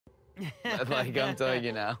But, like, I'm telling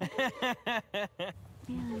you now.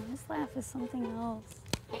 Man, his laugh is something else.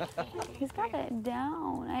 He's got it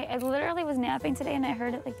down. I literally was napping today and I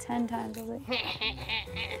heard it like 10 times. I was like...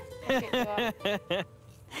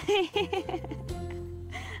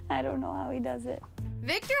 I don't know how he does it.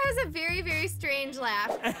 Victor has a very, very strange laugh.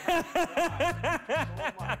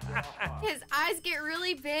 His eyes get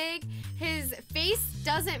really big, his face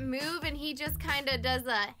doesn't move, and he just kind of does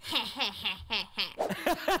a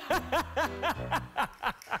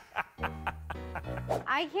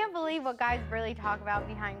I can't believe what guys really talk about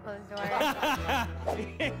behind closed doors.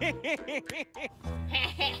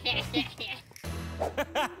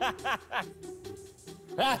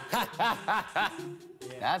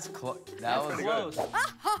 That was close.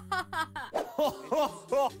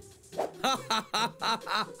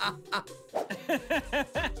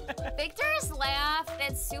 Victor's laugh,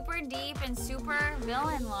 that's super deep and super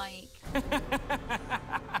villain-like.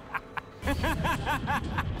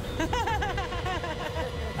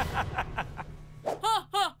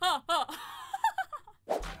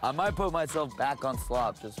 I might put myself back on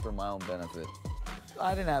slop just for my own benefit.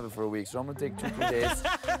 I didn't have it for a week, so I'm gonna take 2, 3 days.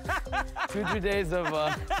 2, 3 days of,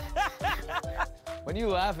 When you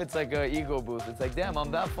laugh, it's like an ego boost. It's like, damn, I'm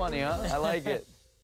that funny, huh? I like it.